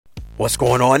What's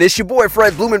going on? It's your boy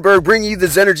Fred Blumenberg bringing you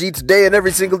this energy today and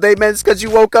every single day, man. It's because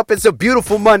you woke up. It's a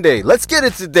beautiful Monday. Let's get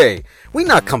it today. We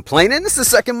not complaining. It's the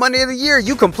second Monday of the year.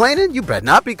 You complaining? You better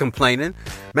not be complaining.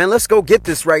 Man, let's go get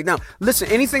this right now. Listen,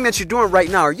 anything that you're doing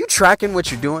right now, are you tracking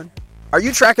what you're doing? Are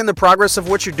you tracking the progress of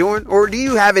what you're doing? Or do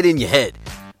you have it in your head?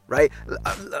 Right?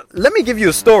 Let me give you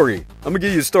a story. I'm going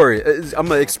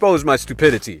to expose my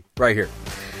stupidity right here.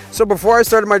 So before I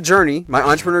started my journey, my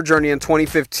entrepreneur journey in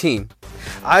 2015,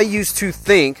 I used to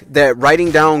think that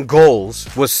writing down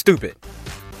goals was stupid.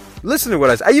 Listen to what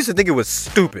I said. I used to think it was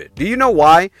stupid. Do you know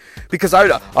why? Because I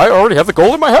already have the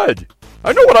goal in my head.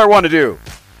 I know what I want to do.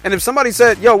 And if somebody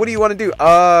said, yo, what do you want to do?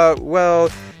 I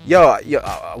want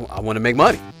to make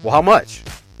money. Well, how much?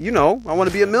 I want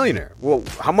to be a millionaire. Well,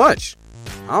 how much?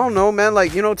 I don't know, man.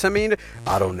 10 million.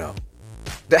 I don't know.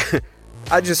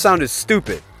 I just sounded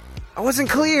stupid. I wasn't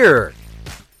clear.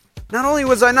 Not only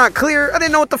was I not clear, I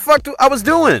didn't know what the fuck I was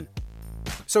doing.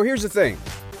 So here's the thing.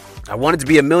 I wanted to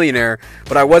be a millionaire,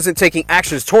 but I wasn't taking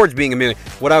actions towards being a millionaire.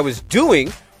 What I was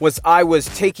doing was I was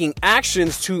taking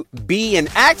actions to be and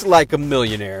act like a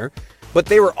millionaire, but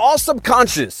they were all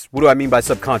subconscious. What do I mean by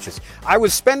subconscious? I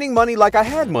was spending money like I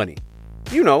had money.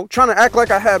 Trying to act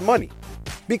like I had money.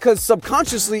 Because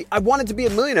subconsciously, I wanted to be a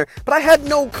millionaire, but I had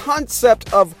no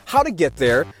concept of how to get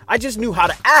there. I just knew how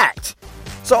to act.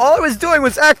 So all I was doing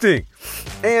was acting.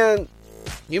 And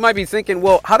you might be thinking,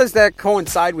 well, how does that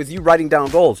coincide with you writing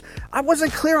down goals? I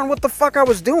wasn't clear on what the fuck I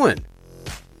was doing.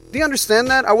 Do you understand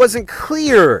that? I wasn't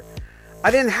clear.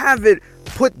 I didn't have it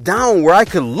put down where I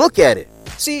could look at it.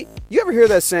 See, you ever hear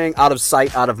that saying, out of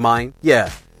sight, out of mind?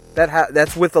 Yeah,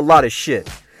 that's with a lot of shit.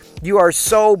 You are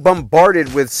so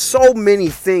bombarded with so many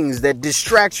things that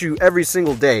distract you every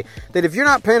single day that if you're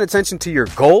not paying attention to your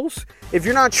goals, if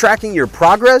you're not tracking your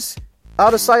progress,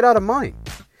 out of sight, out of mind.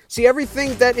 See,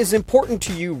 everything that is important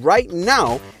to you right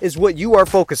now is what you are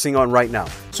focusing on right now.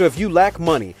 So if you lack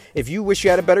money, if you wish you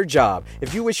had a better job,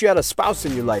 if you wish you had a spouse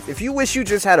in your life, if you wish you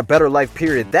just had a better life,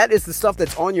 period, that is the stuff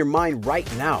that's on your mind right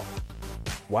now.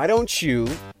 Why don't you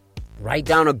write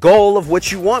down a goal of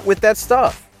what you want with that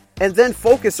stuff? And then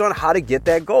focus on how to get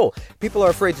that goal. People are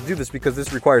afraid to do this because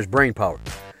this requires brain power.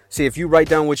 See, if you write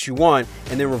down what you want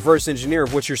and then reverse engineer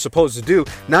of what you're supposed to do,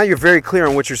 now you're very clear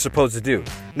on what you're supposed to do.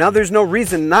 Now there's no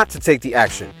reason not to take the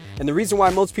action. And the reason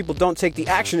why most people don't take the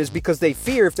action is because they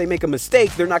fear if they make a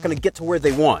mistake, they're not going to get to where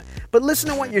they want. But listen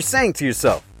to what you're saying to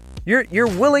yourself. You're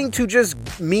willing to just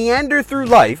meander through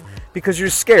life because you're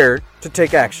scared to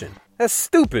take action. That's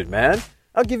stupid, man.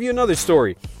 I'll give you another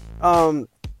story. I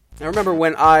remember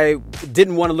when I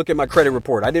didn't want to look at my credit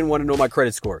report. I didn't want to know my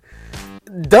credit score.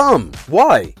 Dumb.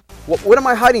 Why? What am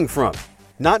I hiding from?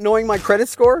 Not knowing my credit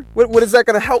score? What is that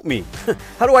going to help me?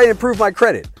 How do I improve my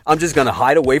credit? I'm just going to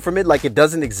hide away from it like it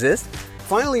doesn't exist?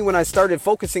 Finally, when I started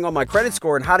focusing on my credit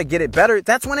score and how to get it better,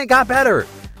 that's when it got better.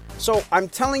 So I'm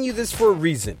telling you this for a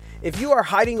reason. If you are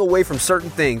hiding away from certain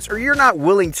things, or you're not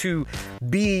willing to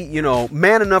be,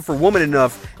 man enough or woman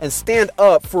enough and stand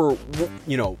up for,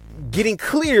 getting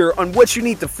clear on what you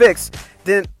need to fix,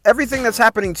 then everything that's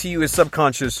happening to you is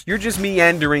subconscious. You're just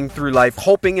meandering through life,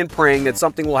 hoping and praying that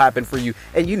something will happen for you.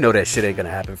 And you know that shit ain't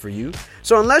gonna happen for you.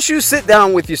 So unless you sit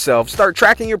down with yourself, start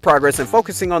tracking your progress and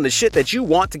focusing on the shit that you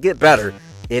want to get better,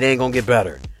 it ain't gonna get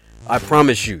better. I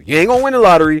promise you. You ain't gonna win the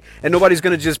lottery, and nobody's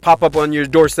gonna just pop up on your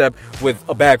doorstep with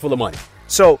a bag full of money.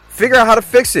 So figure out how to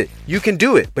fix it. You can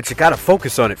do it, but you gotta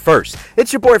focus on it first.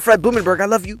 It's your boy Fred Blumenberg. I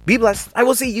love you. Be blessed. I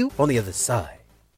will see you on the other side.